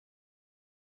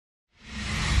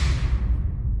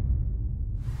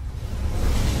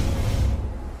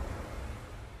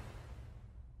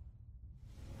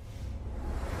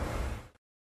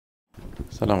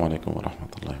Assalamualaikum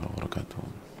warahmatullahi wabarakatuh.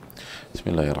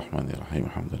 Bismillahirrahmanirrahim.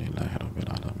 Alhamdulillahirabbil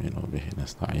alamin wa bihi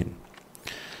nasta'in.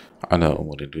 Ala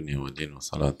umuri dunya wa din,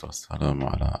 wassalatu wassalamu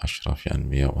ala asyrafil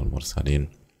anbiya wal mursalin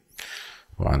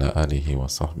wa ala alihi wa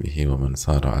sahbihi wa man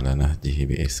sara ala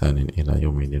nahjihi bi ihsanin ila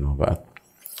yaumil wa ba'd.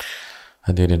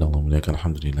 Hadirin Allah muliakan,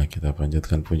 alhamdulillah kita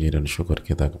panjatkan puji dan syukur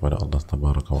kita kepada Allah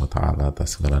tabaraka wa taala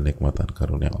atas segala nikmat dan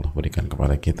karunia yang Allah berikan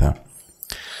kepada kita.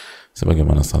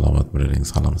 Sebagaimana salawat beriring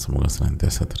salam semoga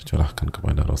senantiasa tercurahkan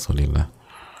kepada Rasulullah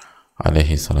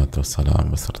alaihi salatu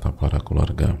wassalam beserta para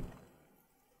keluarga,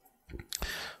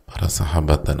 para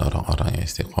sahabat dan orang-orang yang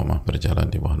istiqomah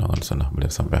berjalan di bawah naungan sunnah beliau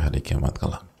sampai hari kiamat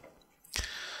kelak.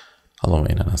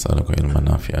 Allahumma inna nas'aluka ilman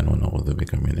nafi'an wa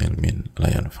na'udzubika min ilmin la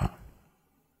yanfa'.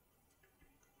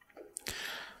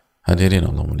 Hadirin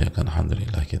Allah muliakan,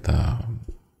 alhamdulillah kita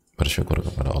bersyukur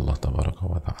kepada Allah tabaraka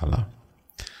wa ta'ala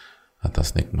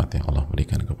atas nikmat yang Allah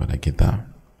berikan kepada kita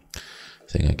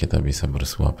sehingga kita bisa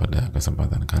bersua pada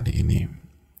kesempatan kali ini,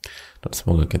 dan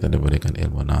semoga kita diberikan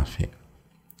ilmu nafi',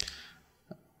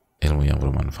 ilmu yang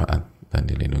bermanfaat, dan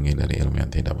dilindungi dari ilmu yang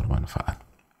tidak bermanfaat.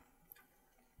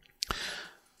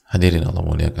 Hadirin Allah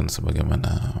muliakan,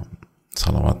 sebagaimana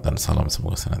salawat dan salam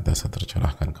semoga senantiasa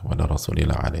tercurahkan kepada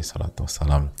Rasulullah alaihi salatu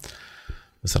wassalam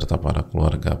beserta para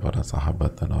keluarga, para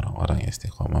sahabat dan orang-orang yang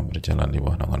istiqomah berjalan di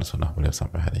bawah naungan sunnah beliau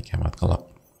sampai hari kiamat kelak.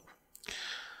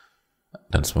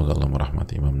 Dan semoga Allah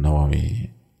merahmati Imam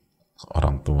Nawawi,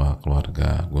 orang tua,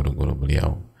 keluarga, guru-guru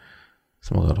beliau.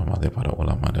 Semoga rahmati para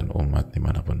ulama dan umat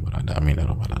dimanapun berada. Amin ya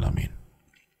rabbal alamin.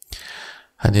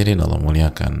 Hadirin Allah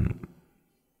muliakan,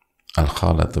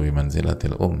 al-khalatu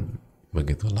bimanzilatil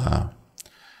begitulah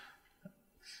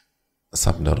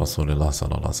sabda Rasulullah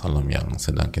SAW yang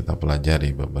sedang kita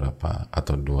pelajari beberapa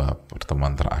atau dua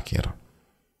pertemuan terakhir.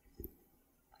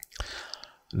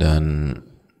 Dan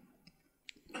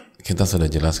kita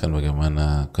sudah jelaskan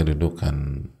bagaimana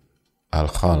kedudukan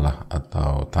al-khalah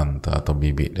atau tante atau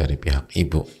bibi dari pihak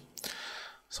ibu,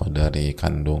 saudari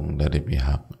kandung dari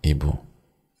pihak ibu.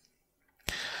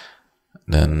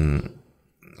 Dan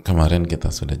kemarin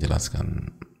kita sudah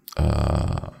jelaskan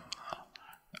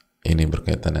ini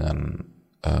berkaitan dengan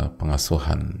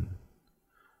pengasuhan,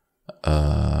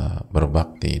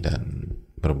 berbakti dan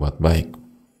berbuat baik.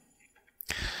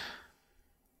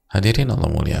 Hadirin Allah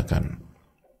muliakan,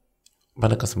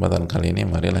 pada kesempatan kali ini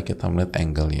marilah kita melihat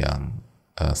angle yang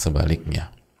sebaliknya.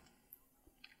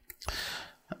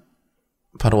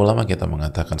 Para ulama kita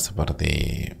mengatakan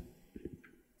seperti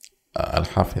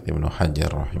Al-Hafidz Ibnu Hajar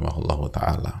rahimahullahu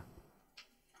ta'ala.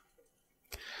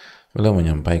 Beliau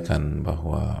menyampaikan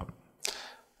bahwa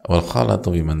wal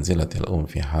khalatu bi manzilatil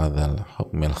fi hadzal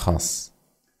hukm al khas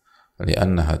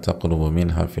li'annaha taqrubu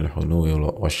minha fil hulwi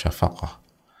wasyafaqah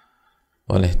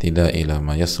wal ihtida' ila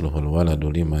ma yasluhu al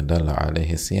waladu lima dalla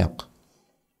alaihi siyaq.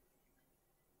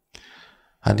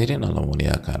 Hadirin Allah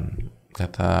muliakan,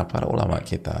 kata para ulama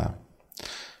kita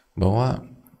bahwa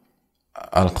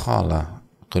al-khalah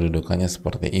kedudukannya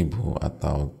seperti ibu,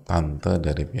 atau tante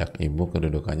dari pihak ibu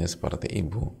kedudukannya seperti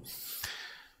ibu,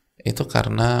 itu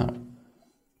karena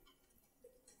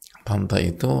tante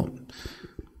itu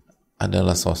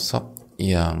adalah sosok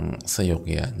yang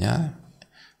seyogianya,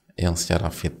 yang secara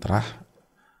fitrah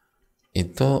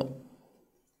itu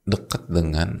dekat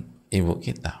dengan ibu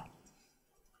kita,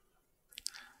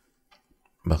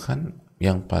 bahkan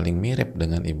yang paling mirip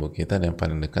dengan ibu kita dan yang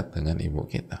paling dekat dengan ibu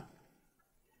kita.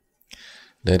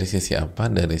 Dari sisi apa?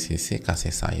 Dari sisi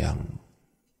kasih sayang,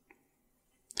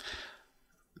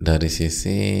 dari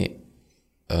sisi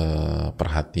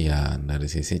perhatian, dari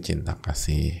sisi cinta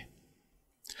kasih,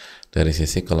 dari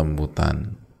sisi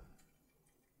kelembutan.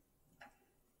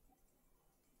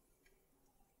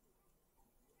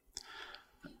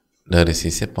 Dari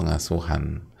sisi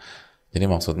pengasuhan. Jadi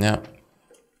maksudnya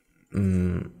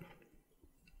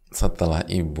setelah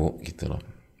ibu gitu loh,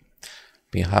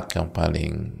 pihak yang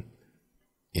paling,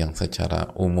 yang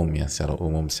secara umum ya,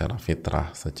 secara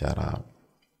fitrah, secara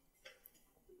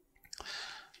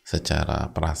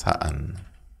perasaan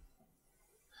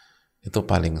itu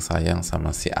paling sayang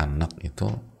sama si anak itu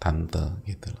tante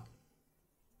gitu loh.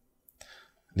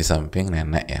 Di samping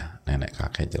nenek ya, nenek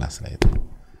kakek jelas lah itu.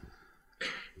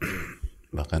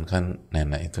 Bahkan kan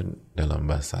nenek itu dalam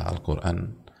bahasa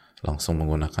Al-Quran langsung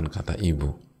menggunakan kata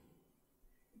ibu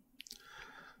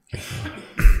gitu.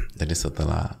 Jadi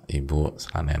setelah ibu,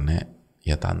 setelah nenek,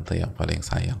 ya tante yang paling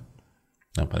sayang,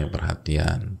 yang paling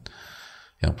perhatian,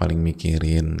 yang paling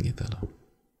mikirin gitu loh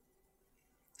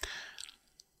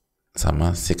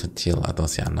sama si kecil atau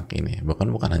si anak ini.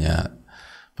 Bukan hanya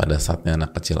pada saatnya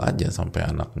anak kecil aja, sampai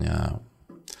anaknya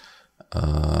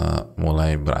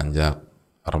mulai beranjak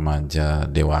remaja,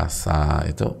 dewasa,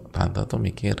 itu tante tuh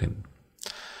mikirin.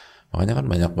 Makanya kan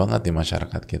banyak banget di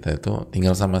masyarakat kita itu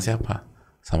tinggal sama siapa?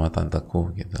 Sama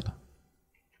tanteku gitu loh.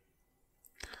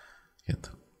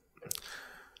 Gitu.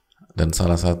 Dan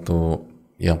salah satu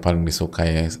yang paling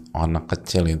disukai anak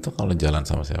kecil itu kalau jalan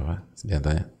sama siapa?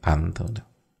 Senjatanya tante udah.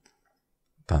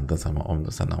 Tante sama om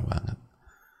tuh senang banget.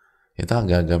 Itu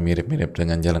agak-agak mirip-mirip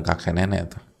dengan jalan kakek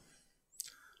nenek tuh.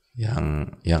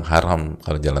 Yang haram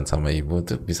kalau jalan sama ibu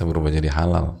tuh bisa berubah jadi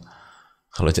halal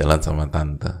kalau jalan sama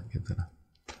tante gitu.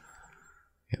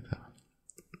 Gitu.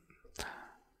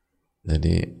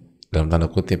 Jadi dalam tanda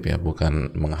kutip ya,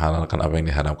 bukan menghalalkan apa yang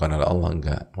diharamkan oleh Allah,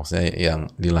 enggak. Maksudnya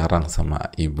yang dilarang sama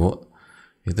ibu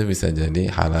itu bisa jadi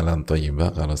halalan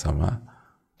thayyibah kalau sama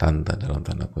tante dalam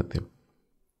tanda kutip.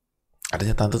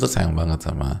 Artinya tante tuh sayang banget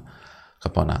sama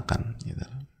keponakan gitu.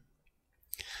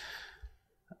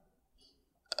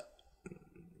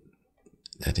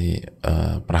 Jadi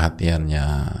perhatiannya,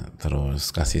 terus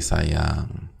kasih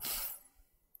sayang,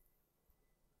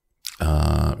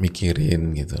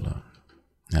 mikirin gitu loh,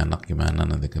 anak gimana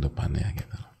nanti ke depannya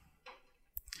gitu loh.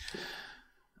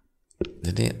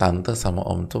 Jadi tante sama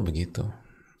om tuh begitu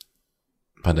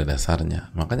pada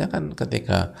dasarnya. Makanya kan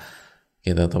ketika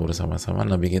kita tuh bersama-sama,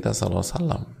 Nabi kita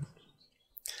SAW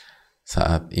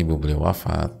saat ibu beliau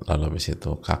wafat, lalu habis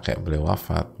itu kakek beliau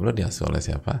wafat, beliau diasuh oleh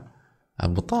siapa?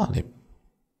 Abu Talib,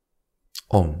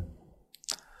 om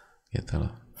gitu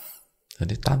loh.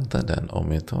 Jadi tante dan om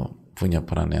itu punya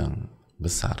peran yang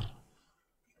besar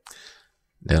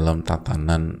dalam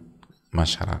tatanan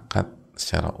masyarakat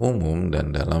secara umum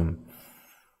dan dalam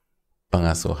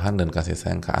pengasuhan dan kasih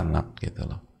sayang ke anak gitu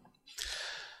loh.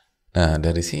 Nah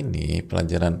dari sini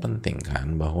pelajaran penting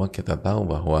kan, bahwa kita tahu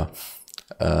bahwa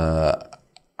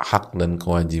hak dan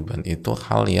kewajiban itu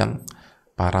hal yang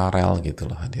paralel gitu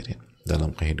loh hadirin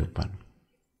dalam kehidupan.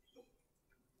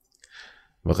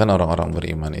 Bahkan orang-orang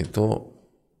beriman itu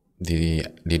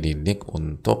dididik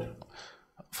untuk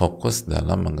fokus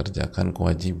dalam mengerjakan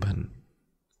kewajiban.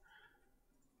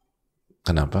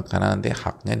 Kenapa? Karena nanti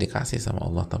haknya dikasih sama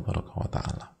Allah Tabaraka wa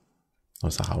Ta'ala. Nggak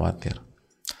usah khawatir.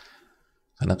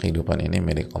 Karena kehidupan ini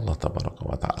milik Allah Tabaraka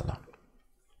wa Ta'ala.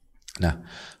 Nah,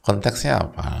 konteksnya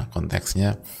apa?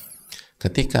 Konteksnya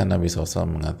ketika Nabi SAW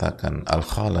mengatakan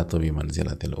al-khalatu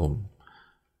bimanzilatil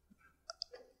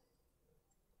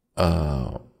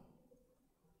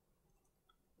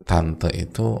tante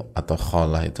itu atau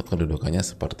khalah itu kedudukannya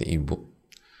seperti ibu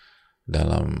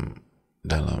dalam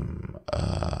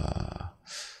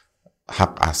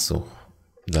hak asuh,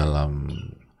 dalam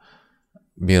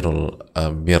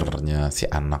birnya si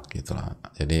anak gitu lah.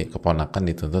 Jadi keponakan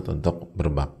dituntut untuk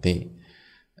berbakti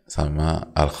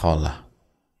sama al-khalah,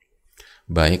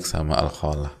 baik sama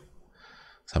al-khalah,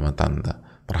 sama tante,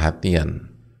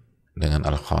 perhatian dengan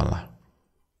al-khalah.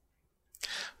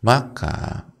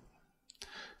 Maka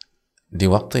di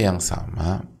waktu yang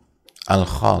sama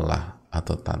al-khalah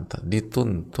atau tante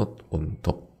dituntut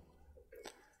untuk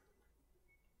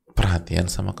perhatian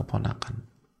sama keponakan,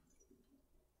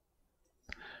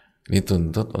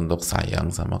 dituntut untuk sayang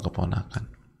sama keponakan,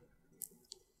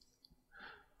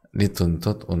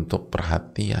 dituntut untuk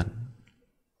perhatian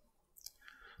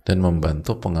dan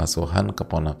membantu pengasuhan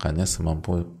keponakannya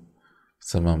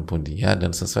semampu dia dan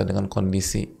sesuai dengan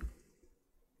kondisi.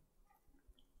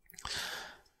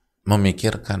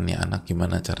 Memikirkan nih anak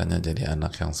gimana caranya jadi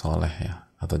anak yang soleh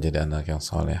ya, atau jadi anak yang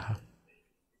soleha.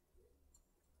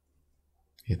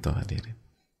 Itu hadirin.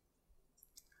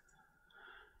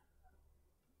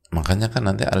 Makanya kan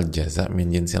nanti al-jaza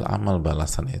min jinsil amal,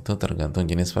 balasan itu tergantung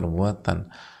jenis perbuatan.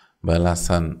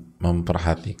 Balasan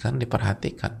memperhatikan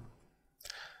diperhatikan,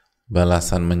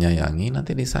 balasan menyayangi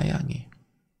nanti disayangi.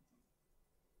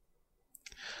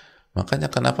 Makanya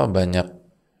kenapa banyak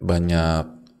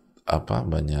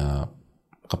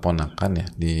keponakan ya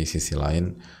di sisi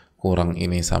lain kurang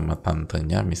ini sama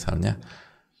tantenya misalnya,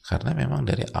 karena memang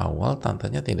dari awal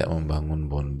tantenya tidak membangun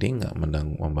bonding, nggak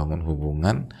membangun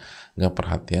hubungan, nggak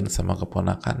perhatian sama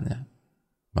keponakannya,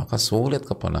 maka sulit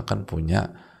keponakan punya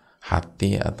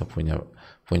hati atau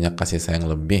punya kasih sayang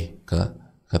lebih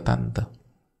ke tante.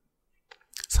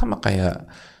 Sama kayak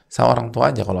sama orang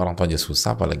tua aja, kalau orang tua aja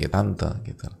susah apalagi tante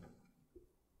gitu.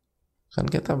 Kan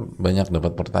kita banyak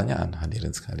dapat pertanyaan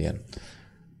hadirin sekalian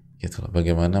gitu loh,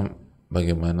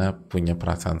 bagaimana punya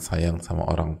perasaan sayang sama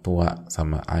orang tua,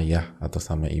 sama ayah atau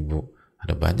sama ibu.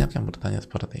 Ada banyak yang bertanya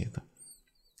seperti itu.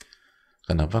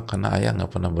 Kenapa? Karena ayah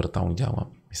nggak pernah bertanggung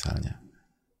jawab misalnya.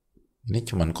 Ini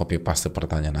cuman copy paste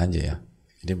pertanyaan aja ya,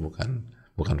 jadi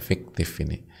bukan fiktif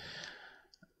ini.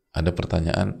 Ada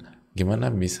pertanyaan, gimana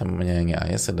bisa menyayangi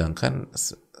ayah sedangkan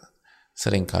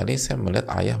seringkali saya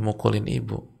melihat ayah mukulin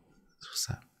ibu.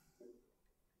 Susah.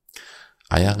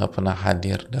 Ayah nggak pernah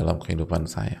hadir dalam kehidupan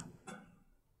saya.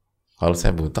 Kalau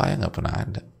saya butuh, ayah nggak pernah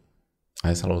ada.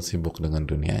 Ayah selalu sibuk dengan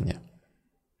dunianya.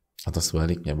 Atau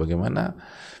sebaliknya, bagaimana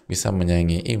bisa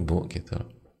menyayangi ibu gitu.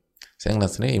 Saya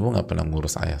ngeliat sendiri ibu nggak pernah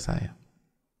ngurus ayah saya.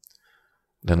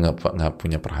 Dan nggak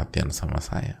punya perhatian sama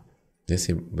saya.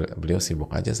 Jadi beliau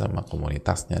sibuk aja sama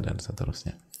komunitasnya dan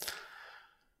seterusnya.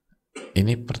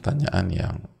 Ini pertanyaan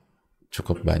yang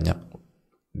cukup banyak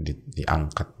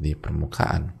diangkat di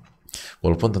permukaan.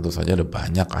 Walaupun tentu saja ada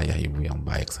banyak ayah ibu yang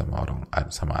baik sama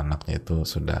anaknya, itu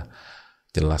sudah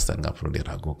jelas dan nggak perlu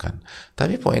diragukan.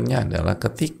 Tapi poinnya adalah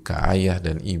ketika ayah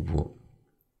dan ibu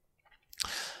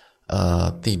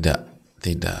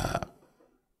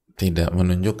tidak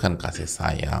menunjukkan kasih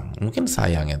sayang, mungkin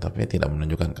sayang ya, tapi tidak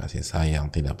menunjukkan kasih sayang,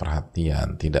 tidak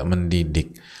perhatian, tidak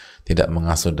mendidik, tidak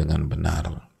mengasuh dengan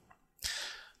benar,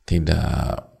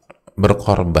 tidak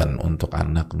berkorban untuk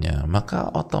anaknya,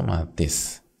 maka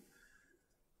otomatis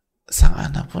sang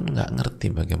anak pun nggak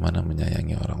ngerti bagaimana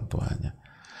menyayangi orang tuanya.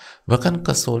 Bahkan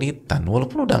kesulitan,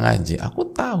 walaupun udah ngaji,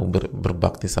 aku tahu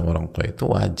berbakti sama orang tua itu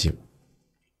wajib.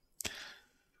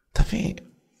 Tapi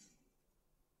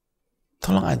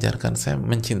tolong ajarkan saya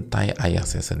mencintai ayah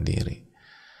saya sendiri.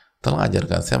 Tolong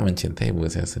ajarkan saya mencintai ibu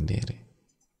saya sendiri.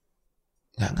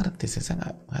 Nggak ngerti sih,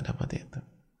 saya nggak dapat itu.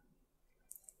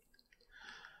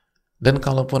 Dan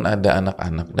kalaupun ada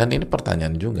anak-anak, dan ini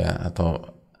pertanyaan juga,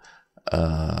 atau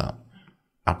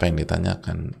apa yang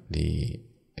ditanyakan di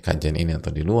kajian ini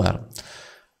atau di luar,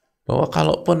 bahwa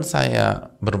kalaupun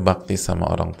saya berbakti sama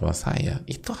orang tua saya,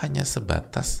 itu hanya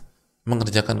sebatas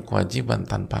mengerjakan kewajiban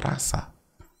tanpa rasa.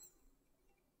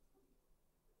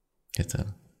 Gitu.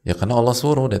 Ya karena Allah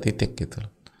suruh, udah titik gitu.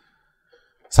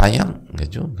 Sayang? Enggak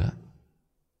juga.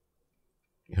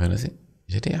 Gimana sih?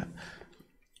 Jadi ya,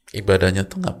 ibadahnya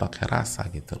tuh nggak pakai rasa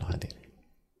gitu loh hadirin.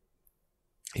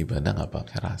 Ibadah nggak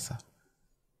pakai rasa.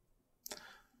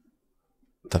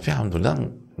 Tapi alhamdulillah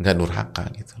nggak durhaka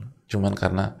gitu loh. Cuman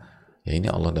karena ya ini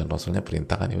Allah dan Rasulnya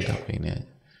perintahkan, ya udah aku ini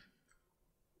aja.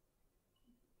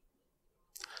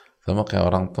 Sama kayak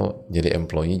orang tuh jadi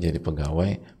employee, jadi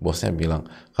pegawai, bosnya bilang,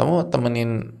 kamu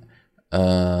temenin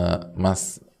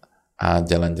Mas A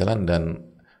jalan-jalan dan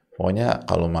pokoknya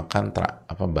kalau makan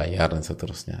bayar dan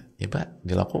seterusnya. Ya Pak,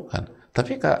 dilakukan.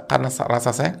 Tapi karena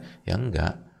rasa sayang, ya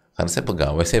enggak. Karena saya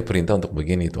pegawai, saya perintah untuk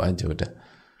begini, itu aja udah.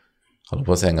 Kalau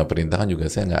bos saya nggak perintahkan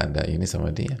juga, saya nggak ada ini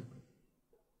sama dia.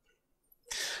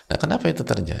 Nah, kenapa itu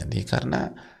terjadi? Karena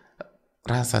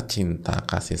rasa cinta,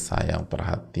 kasih sayang,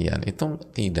 perhatian itu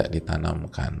tidak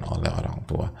ditanamkan oleh orang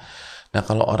tua. Nah,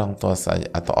 kalau orang tua saja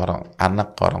atau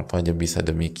anak ke orang tua aja bisa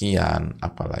demikian,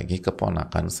 apalagi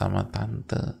keponakan sama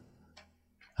tante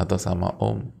atau sama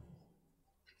om.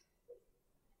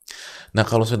 Nah,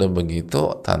 kalau sudah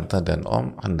begitu, tante dan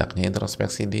om hendaknya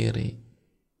introspeksi diri.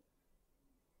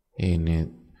 Ini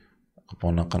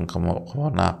keponakan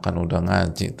udah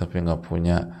ngaji tapi nggak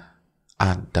punya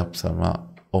adab sama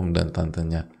om dan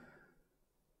tantenya.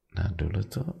 Nah, dulu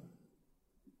tuh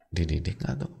dididik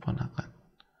nggak tuh keponakan?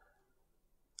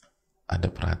 Ada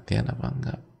perhatian apa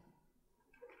enggak?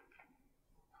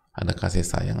 Ada kasih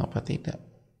sayang apa tidak?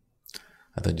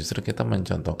 Atau justru kita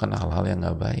mencontohkan hal-hal yang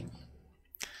nggak baik?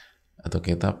 Atau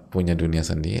kita punya dunia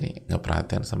sendiri, nggak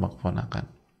perhatian sama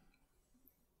keponakan?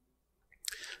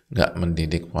 Nggak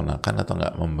mendidik keponakan atau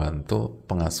nggak membantu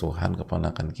pengasuhan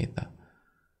keponakan kita?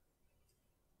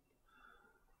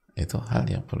 Itu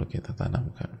hal yang perlu kita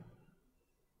tanamkan.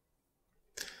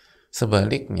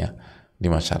 Sebaliknya, di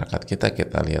masyarakat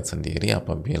kita lihat sendiri,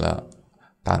 apabila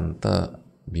tante,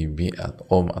 bibi, atau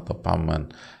om, atau paman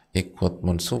ikut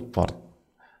mensupport,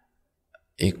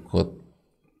 ikut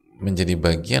menjadi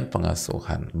bagian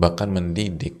pengasuhan, bahkan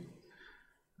mendidik,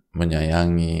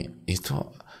 menyayangi, itu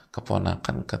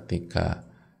keponakan ketika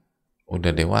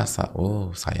udah dewasa,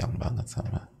 sayang banget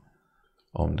sama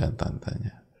om dan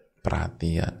tantenya,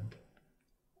 perhatian,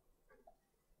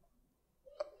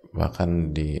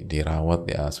 bahkan dirawat,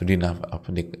 ya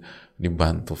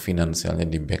dibantu finansialnya,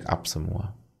 di backup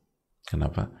semua.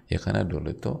 Kenapa? Ya karena dulu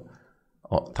itu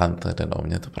tante dan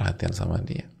omnya tuh perhatian sama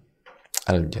dia.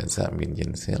 Al jaza min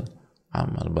jinsil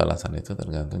amal, balasan itu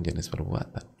tergantung jenis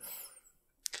perbuatan.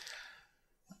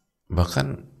 Bahkan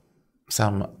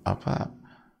sama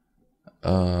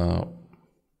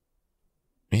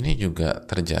ini juga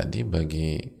terjadi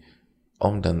bagi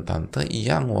om dan tante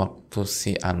yang waktu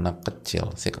si anak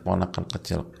kecil, si keponakan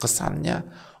kecil, kesannya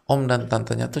om dan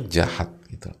tantenya tuh jahat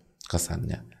gitu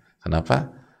kesannya. Kenapa?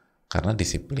 Karena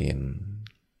disiplin,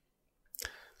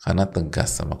 karena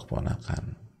tegas sama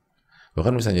keponakan.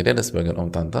 Bahkan bisa jadi ada sebagian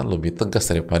om tante lebih tegas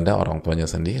daripada orang tuanya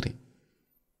sendiri.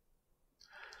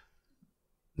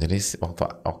 Jadi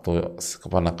waktu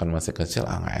keponakan masih kecil,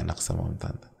 nggak enak sama om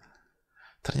tante.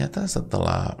 Ternyata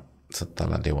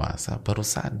setelah dewasa baru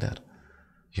sadar,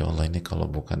 ya Allah, ini kalau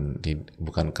bukan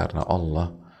karena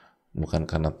Allah, bukan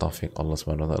karena taufik Allah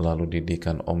Subhanahu wa taala, lalu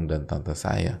didikan om dan tante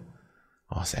saya,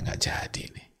 saya nggak jadi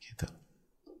nih gitu.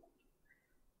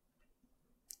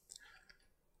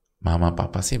 Mama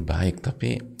papa sih baik,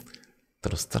 tapi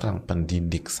terus terang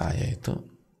pendidik saya itu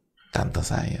tante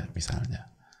saya misalnya.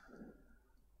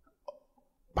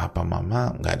 Papa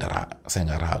mama saya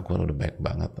nggak ragu, udah baik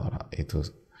banget orang itu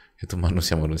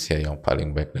manusia-manusia yang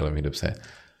paling baik dalam hidup saya.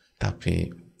 Tapi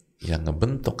yang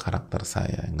ngebentuk karakter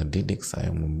saya, yang ngedidik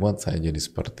saya, yang membuat saya jadi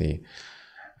seperti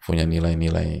punya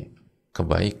nilai-nilai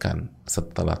kebaikan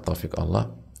setelah taufik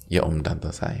Allah, ya om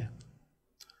tante saya.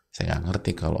 Saya nggak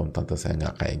ngerti kalau om tante saya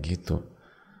nggak kayak gitu.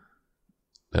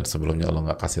 Dan sebelumnya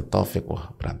Allah nggak kasih taufik,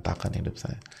 wah berantakan hidup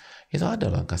saya. Itu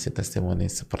adalah kasih testimoni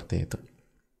seperti itu.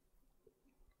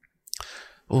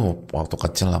 Waktu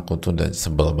kecil aku tuh udah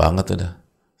sebel banget udah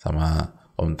sama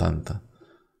om tante.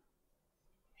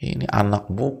 Ini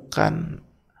anak bukan,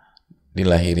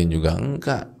 dilahirin juga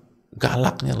enggak,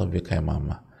 galaknya lebih kayak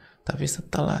mama. Tapi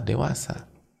setelah dewasa,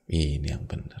 ini yang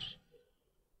benar.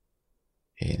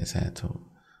 Ini saya tuh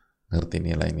ngerti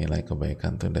nilai-nilai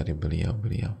kebaikan tuh dari beliau.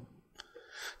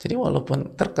 Jadi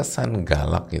walaupun terkesan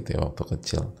galak gitu ya waktu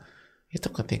kecil, itu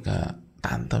ketika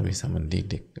tante bisa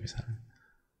mendidik misalnya,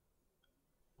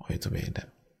 itu beda.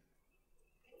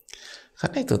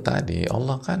 Karena itu tadi,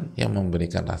 Allah kan yang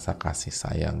memberikan rasa kasih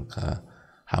sayang ke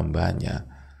hambanya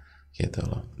gitu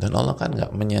loh. Dan Allah kan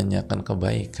nggak menyanyiakan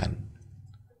kebaikan.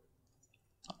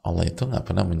 Allah itu nggak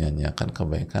pernah menyanyiakan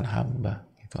kebaikan hamba,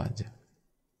 itu aja.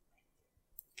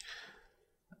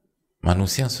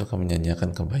 Manusia suka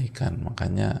menyanyiakan kebaikan,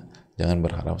 makanya jangan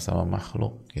berharap sama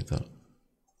makhluk gitu.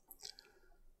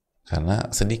 Karena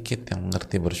sedikit yang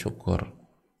mengerti bersyukur.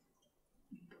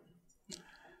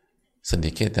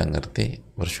 Sedikit yang ngerti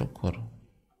bersyukur.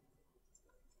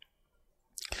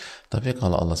 Tapi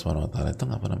kalau Allah SWT itu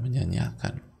nggak pernah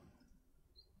menyanyiakan.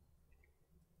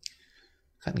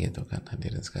 Kan gitu kan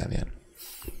hadirin sekalian.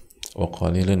 Wa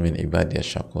qalilun min ibadiyas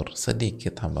syakur.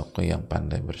 Sedikit hambaku yang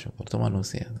pandai bersyukur. Itu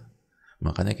manusia.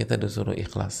 Makanya kita disuruh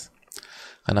ikhlas.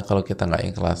 Karena kalau kita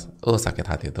nggak ikhlas, sakit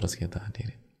hati terus kita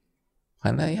hadirin.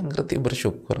 Karena yang ngerti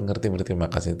bersyukur, ngerti berterima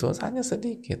kasih itu hanya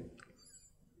sedikit.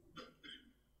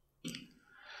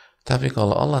 Tapi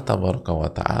kalau Allah tabaraka wa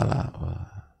ta'ala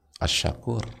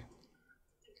asy-syakur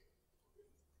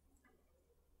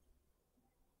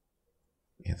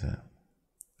gitu.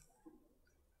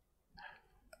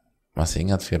 Masih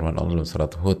ingat firman Allah dalam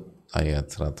surat Hud ayat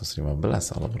 115,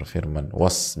 Allah berfirman,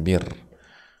 wasbir,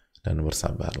 dan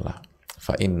bersabarlah,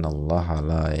 fa innallaha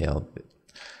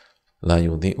la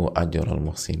yudhi'u ajral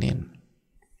muhsinin.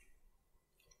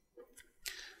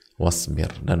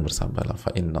 Wasbir, dan bersabarlah, fa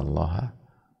innallaha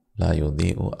la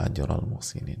yudhi'u ajral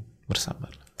muhsinin. Bersabar.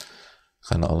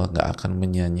 Karena Allah nggak akan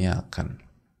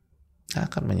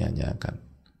menyanyiakan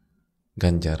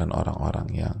ganjaran orang-orang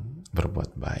yang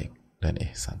berbuat baik dan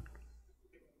ihsan.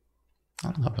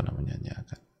 Allah nggak pernah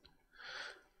menyanyiakan.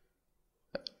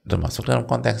 Dan masuk dalam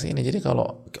konteks ini. Jadi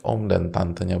kalau om dan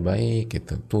tantenya baik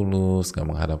gitu, tulus, nggak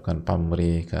mengharapkan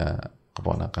pamrih ke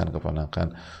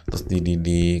keponakan, terus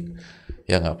dididik,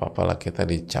 ya nggak apa-apa lah kita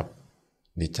dicap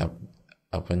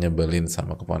nyebelin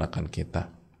sama keponakan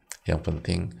kita. Yang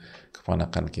penting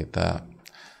keponakan kita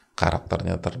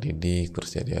karakternya terdidik,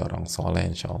 terus jadi orang soleh,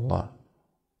 insya Allah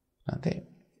nanti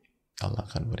Allah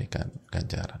akan berikan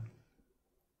ganjaran.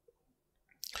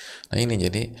 Nah ini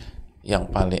jadi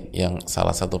yang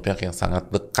salah satu pihak yang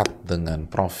sangat dekat dengan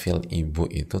profil ibu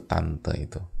itu tante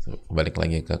itu. Balik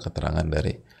lagi ke keterangan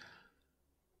dari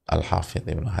Al-Hafidh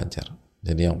Ibnu Hajar.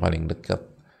 Jadi yang paling dekat,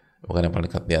 bukan yang paling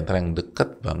dekat, di antara yang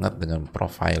dekat banget dengan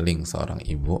profiling seorang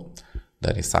ibu,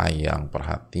 dari sayang,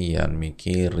 perhatian,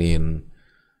 mikirin,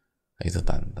 itu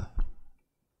tante.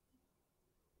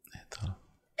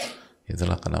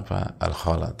 Itulah kenapa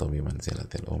al-khalatu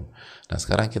bimanzilatil Nah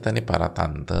sekarang kita nih para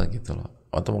tante gitu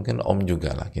loh, atau mungkin om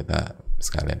juga lah kita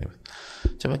sekalian.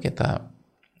 Coba kita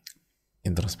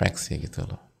introspeksi gitu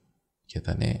loh,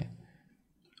 kita nih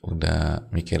udah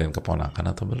mikirin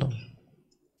keponakan atau belum?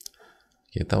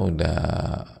 Kita udah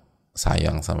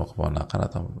sayang sama keponakan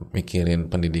atau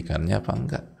mikirin pendidikannya apa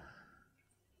enggak?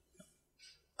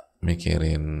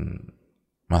 Mikirin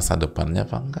masa depannya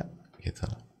apa enggak? Gitu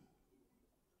loh.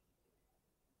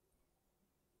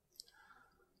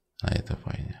 Nah itu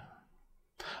poinnya.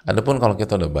 Adapun kalau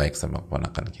kita udah baik sama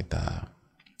keponakan kita,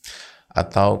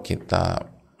 atau kita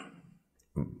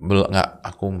nggak,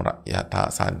 ya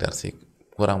tak sadar sih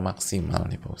kurang maksimal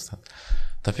nih Pak Ustadz.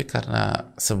 Tapi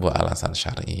karena sebuah alasan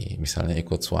syar'i, misalnya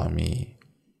ikut suami,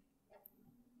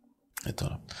 itu,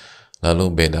 lalu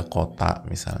beda kota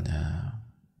misalnya,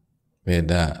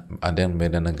 ada yang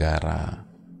beda negara,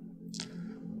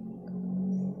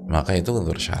 maka itu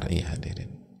udzur syar'i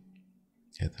hadirin,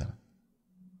 gitu.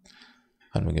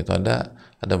 Kan begitu, ada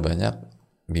banyak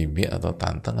bibi atau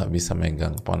tante nggak bisa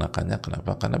megang keponakannya,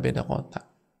 kenapa? Karena beda kota,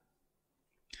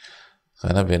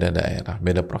 karena beda daerah,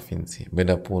 beda provinsi,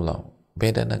 beda pulau,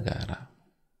 beda negara.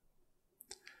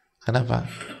 Kenapa?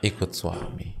 Ikut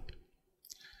suami.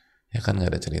 Ya kan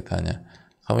nggak ada ceritanya.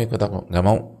 Kamu ikut aku, nggak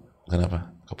mau.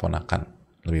 Kenapa? Keponakan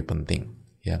lebih penting.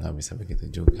 Ya nggak bisa begitu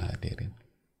juga hadirin.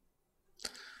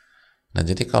 Nah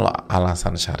jadi kalau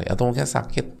alasan syari atau mungkin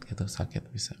sakit gitu,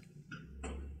 sakit bisa.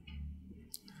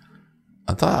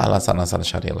 Atau alasan-alasan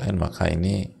syari lain, maka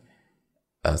ini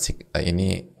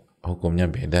hukumnya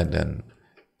beda dan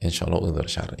insya Allah udzur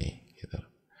syar'i gitu.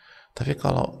 Tapi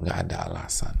kalau nggak ada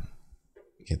alasan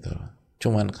gitu,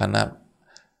 cuman karena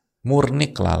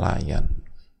murni kelalaian,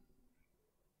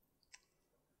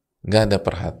 nggak ada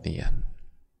perhatian,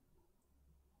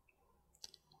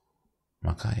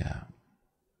 maka ya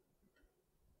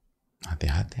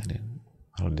hati-hati deh.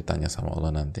 Kalau ditanya sama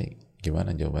Allah nanti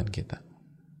gimana jawaban kita,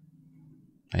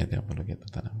 nah itu yang perlu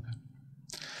kita tanamkan.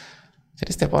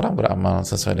 Jadi setiap orang beramal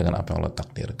sesuai dengan apa yang Allah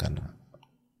takdirkan.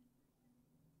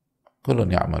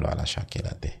 Kullun ya'malu ala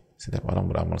syakilatih. Setiap orang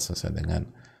beramal sesuai dengan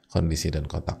kondisi dan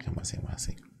kotaknya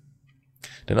masing-masing.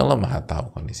 Dan Allah Maha tahu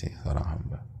kondisi seorang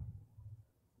hamba.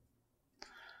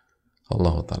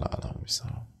 Allahu ta'ala a'lam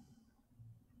bishawab.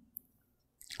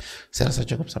 Saya rasa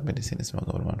cukup sampai di sini.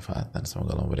 Semoga bermanfaat dan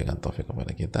semoga Allah memberikan taufik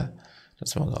kepada kita, dan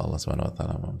semoga Allah Subhanahu wa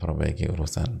taala memperbaiki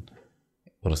urusan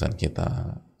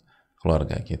kita,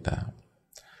 keluarga kita.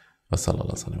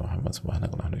 Wassalamualaikum warahmatullahi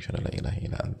wabarakatuh.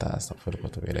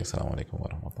 Assalamualaikum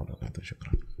warahmatullahi wabarakatuh.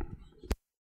 Syukran.